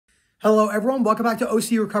Hello everyone, welcome back to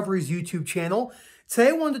OC Recovery's YouTube channel. Today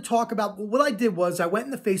I wanted to talk about, what I did was I went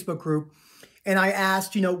in the Facebook group and I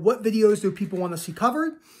asked, what videos do people want to see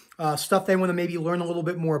covered? Stuff they want to maybe learn a little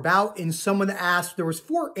bit more about. And someone asked, there was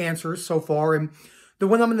 4 answers so far. And the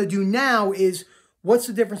one I'm going to do now is, what's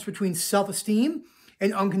the difference between self-esteem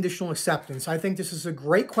and unconditional acceptance? I think this is a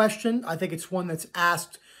great question. I think it's one that's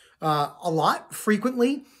asked a lot,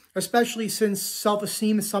 frequently, especially since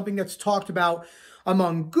self-esteem is something that's talked about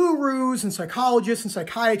among gurus and psychologists and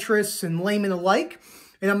psychiatrists and laymen alike.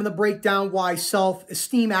 And I'm going to break down why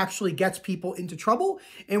self-esteem actually gets people into trouble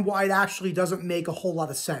and why it actually doesn't make a whole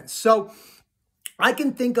lot of sense. So I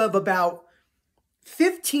can think of about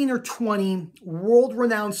 15 or 20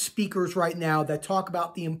 world-renowned speakers right now that talk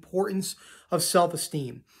about the importance of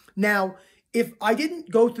self-esteem. Now, if I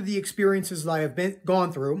didn't go through the experiences that I have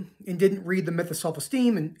gone through and didn't read The Myth of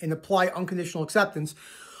Self-Esteem and apply unconditional acceptance,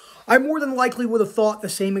 I more than likely would have thought the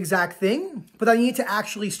same exact thing, but I need to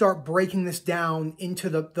actually start breaking this down into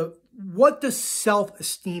the what does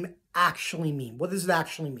self-esteem actually mean? What does it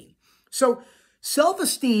actually mean? So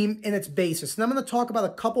self-esteem in its basis, and I'm going to talk about a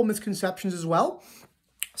couple misconceptions as well.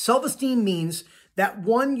 Self-esteem means that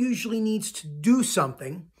one usually needs to do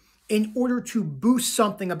something in order to boost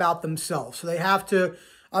something about themselves. So they have to,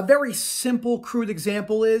 a very simple, crude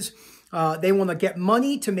example is, they want to get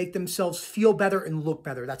money to make themselves feel better and look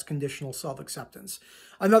better. That's conditional self-acceptance.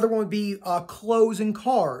 Another one would be clothes and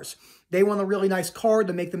cars. They want a really nice car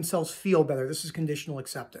to make themselves feel better. This is conditional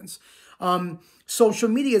acceptance. Social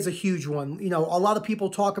media is a huge one. A lot of people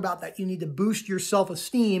talk about that you need to boost your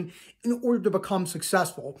self-esteem in order to become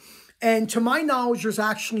successful. And to my knowledge, there's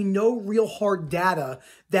actually no real hard data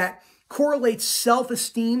that correlates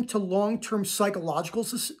self-esteem to long-term psychological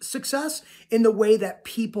success in the way that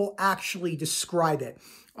people actually describe it.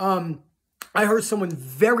 I heard someone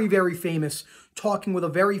very, very famous talking with a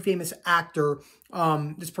very famous actor.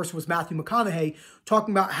 This person was Matthew McConaughey,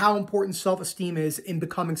 talking about how important self-esteem is in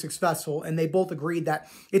becoming successful. And they both agreed that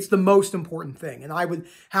it's the most important thing. And I would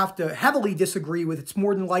have to heavily disagree with it's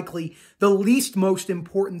more than likely the least most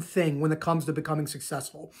important thing when it comes to becoming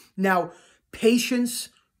successful. Now, patience,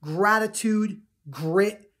 gratitude,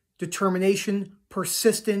 grit, determination,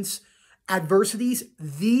 persistence, adversities,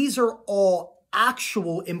 these are all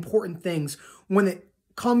actual important things when it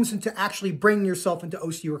comes into actually bringing yourself into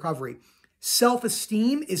OC recovery.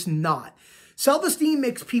 Self-esteem is not. Self-esteem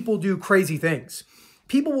makes people do crazy things.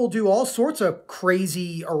 People will do all sorts of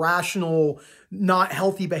crazy, irrational, not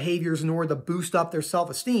healthy behaviors in order to boost up their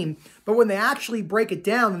self-esteem. But when they actually break it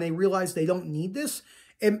down and they realize they don't need this,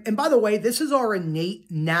 and by the way, this is our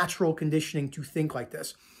innate natural conditioning to think like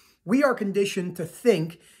this. We are conditioned to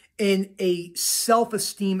think in a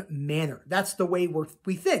self-esteem manner. That's the way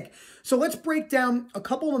we think. So let's break down a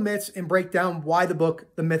couple of myths and break down why the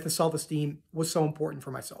book, The Myth of Self-Esteem, was so important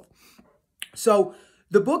for myself. So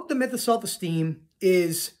the book, The Myth of Self-Esteem,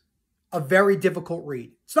 is a very difficult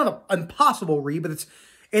read. It's not an impossible read, but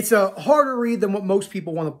it's a harder read than what most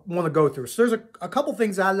people want to go through. So there's a couple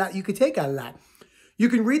things out of that you could take out of that. You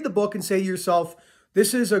can read the book and say to yourself,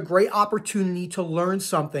 this is a great opportunity to learn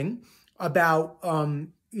something about,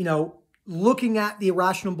 looking at the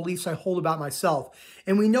irrational beliefs I hold about myself.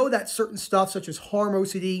 And we know that certain stuff such as harm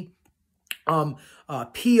OCD,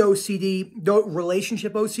 POCD,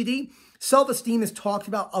 relationship OCD, self-esteem is talked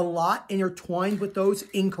about a lot, intertwined with those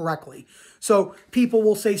incorrectly. So people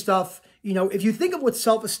will say stuff, if you think of what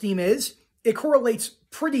self-esteem is, it correlates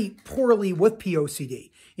pretty poorly with POCD.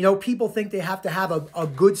 People think they have to have a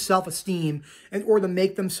good self-esteem in order to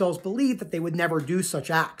make themselves believe that they would never do such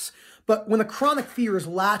acts. But when a chronic fear is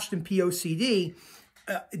latched in POCD,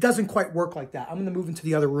 it doesn't quite work like that. I'm going to move into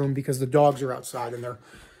the other room because the dogs are outside and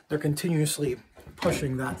they're continuously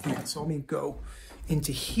pushing that thing. So let me go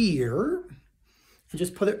into here and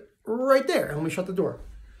just put it right there. And let me shut the door.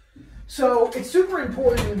 So it's super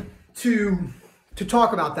important to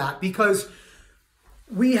talk about that because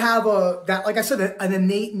we have like I said, an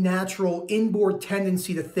innate, natural, inborn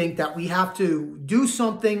tendency to think that we have to do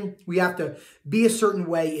something, we have to be a certain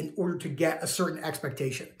way in order to get a certain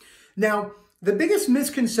expectation. Now, the biggest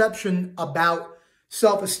misconception about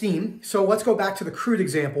self-esteem, so let's go back to the crude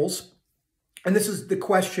examples, and this is the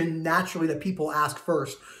question naturally that people ask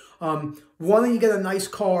first. Wanting to get a nice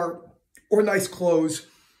car or nice clothes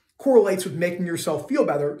correlates with making yourself feel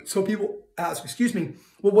better. So people ask,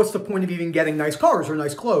 well, what's the point of even getting nice cars or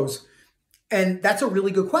nice clothes? And that's a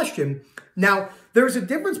really good question. Now, there's a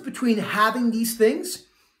difference between having these things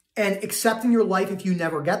and accepting your life if you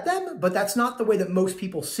never get them, but that's not the way that most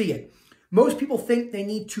people see it. most people think they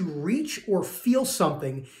need to reach or feel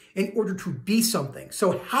something in order to be something.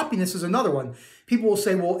 So happiness is another one. People will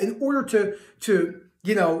say, well, in order to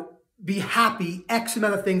be happy, X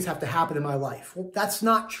amount of things have to happen in my life. Well, that's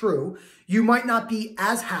not true. You might not be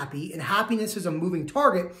as happy, and happiness is a moving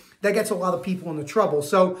target that gets a lot of people into trouble.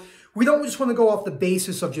 So we don't just want to go off the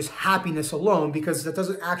basis of just happiness alone, because that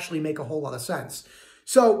doesn't actually make a whole lot of sense.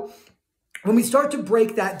 So when we start to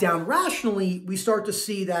break that down rationally, we start to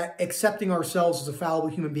see that accepting ourselves as a fallible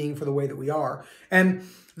human being for the way that we are. And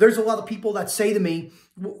there's a lot of people that say to me,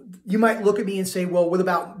 you might look at me and say, well, what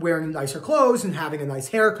about wearing nicer clothes and having a nice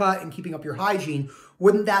haircut and keeping up your hygiene?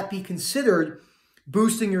 Wouldn't that be considered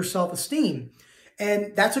boosting your self-esteem?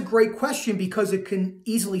 And that's a great question, because it can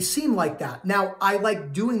easily seem like that. Now, I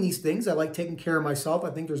like doing these things. I like taking care of myself.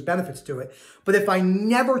 I think there's benefits to it. But if I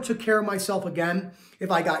never took care of myself again,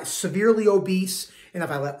 if I got severely obese, and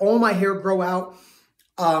if I let all my hair grow out,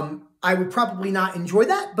 I would probably not enjoy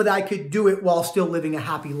that, but I could do it while still living a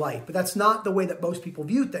happy life. But that's not the way that most people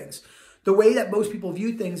view things. The way that most people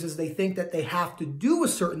view things is they think that they have to do a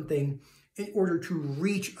certain thing in order to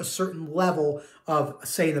reach a certain level of,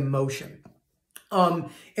 say, an emotion. And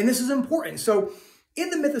this is important. So in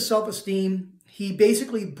the myth of self-esteem, he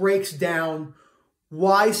basically breaks down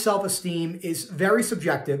why self-esteem is very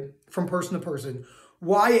subjective from person to person,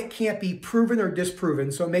 why it can't be proven or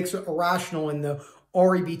disproven. So it makes it irrational in the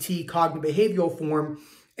REBT, cognitive behavioral form.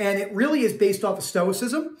 And it really is based off of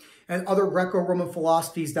Stoicism and other Greco-Roman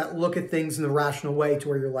philosophies that look at things in a rational way, to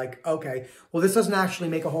where you're like, okay, well, this doesn't actually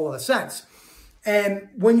make a whole lot of sense. And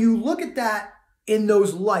when you look at that in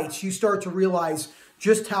those lights, you start to realize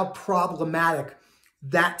just how problematic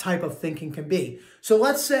that type of thinking can be. So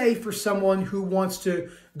let's say for someone who wants to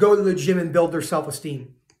go to the gym and build their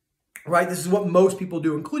self-esteem, right? This is what most people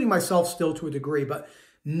do, including myself still to a degree, but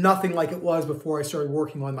nothing like it was before I started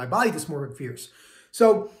working on my body dysmorphic fears.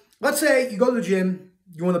 So let's say you go to the gym,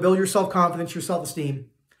 you want to build your self-confidence, your self-esteem.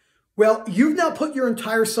 Well, you've now put your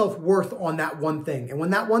entire self-worth on that one thing. And when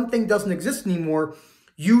that one thing doesn't exist anymore,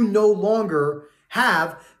 you no longer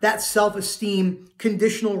have that self-esteem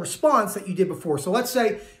conditional response that you did before. So let's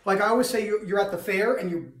say, like I always say, you're at the fair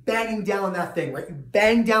and you're banging down on that thing, right? You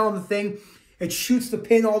bang down on the thing, it shoots the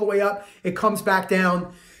pin all the way up, it comes back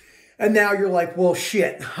down, and now you're like, well,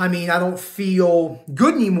 shit. I mean, I don't feel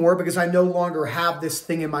good anymore because I no longer have this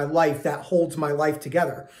thing in my life that holds my life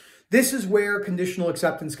together. This is where conditional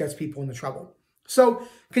acceptance gets people into trouble. So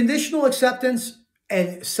conditional acceptance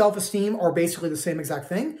and self-esteem are basically the same exact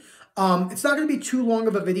thing. It's not going to be too long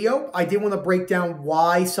of a video. I did want to break down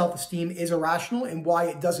why self-esteem is irrational and why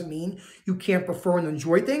it doesn't mean you can't prefer and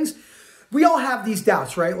enjoy things. We all have these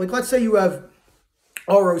doubts, right? Like, let's say you have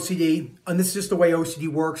OCD, and this is just the way OCD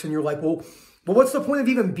works, and you're like, well, what's the point of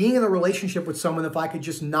even being in a relationship with someone if I could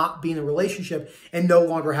just not be in a relationship and no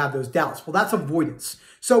longer have those doubts? Well, that's avoidance.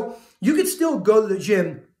 So you could still go to the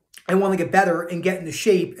gym and want to get better and get into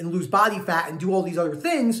shape and lose body fat and do all these other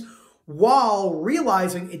things while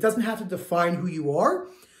realizing it doesn't have to define who you are.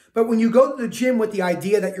 But when you go to the gym with the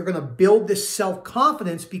idea that you're going to build this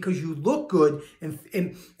self-confidence because you look good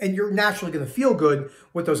and you're naturally going to feel good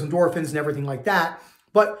with those endorphins and everything like that.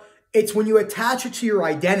 But it's when you attach it to your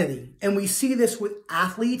identity. And we see this with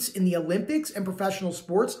athletes in the Olympics and professional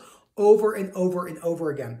sports over and over and over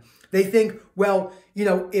again. They think, well, you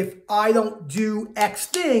know, if I don't do X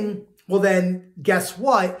thing, well, then guess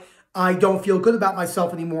what? I don't feel good about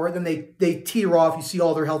myself anymore. Then they teeter off. You see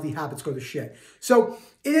all their healthy habits go to shit. So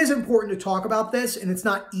it is important to talk about this, and it's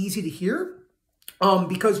not easy to hear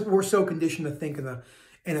because we're so conditioned to think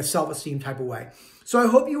in a self-esteem type of way. So I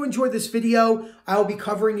hope you enjoyed this video. I'll be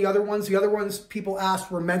covering the other ones. The other ones people asked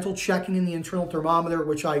were mental checking and the internal thermometer,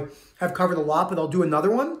 which I have covered a lot, but I'll do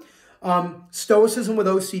another one. Stoicism with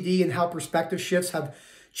OCD and how perspective shifts have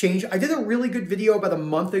changed. I did a really good video about a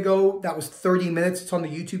month ago that was 30 minutes. It's on the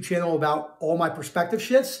YouTube channel about all my perspective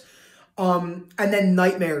shifts. And then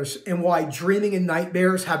nightmares and why dreaming and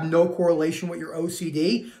nightmares have no correlation with your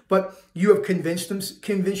OCD, but you have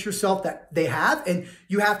convinced yourself that they have, and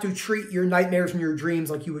you have to treat your nightmares and your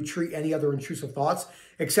dreams like you would treat any other intrusive thoughts,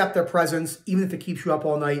 accept their presence, even if it keeps you up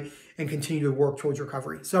all night, and continue to work towards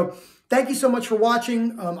recovery. So thank you so much for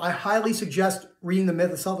watching. I highly suggest reading The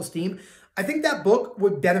Myth of Self-Esteem. I think that book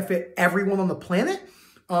would benefit everyone on the planet.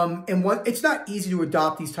 It's not easy to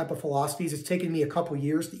adopt these type of philosophies. It's taken me a couple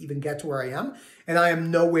years to even get to where I am. And I am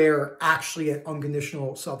nowhere actually at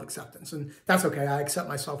unconditional self-acceptance. And that's okay. I accept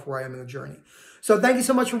myself where I am in the journey. So thank you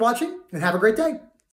so much for watching and have a great day.